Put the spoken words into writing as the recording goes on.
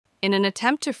In an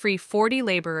attempt to free 40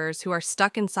 laborers who are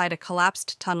stuck inside a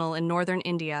collapsed tunnel in northern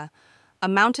India, a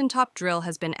mountaintop drill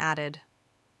has been added.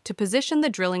 To position the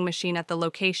drilling machine at the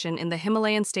location in the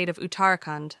Himalayan state of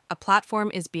Uttarakhand, a platform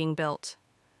is being built.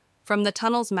 From the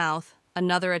tunnel's mouth,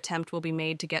 another attempt will be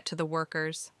made to get to the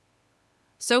workers.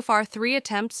 So far, 3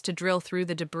 attempts to drill through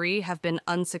the debris have been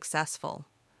unsuccessful.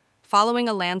 Following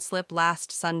a landslip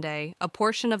last Sunday, a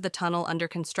portion of the tunnel under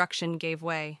construction gave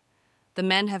way. The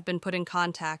men have been put in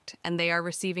contact, and they are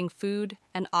receiving food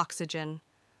and oxygen.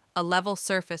 A level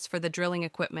surface for the drilling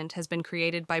equipment has been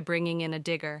created by bringing in a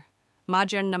digger.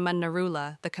 Major Naman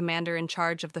Narula, the commander in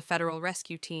charge of the federal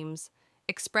rescue teams,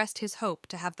 expressed his hope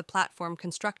to have the platform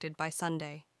constructed by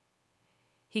Sunday.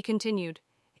 He continued,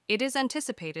 "It is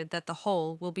anticipated that the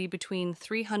hole will be between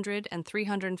 300 and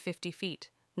 350 feet,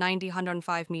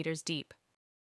 905 meters deep.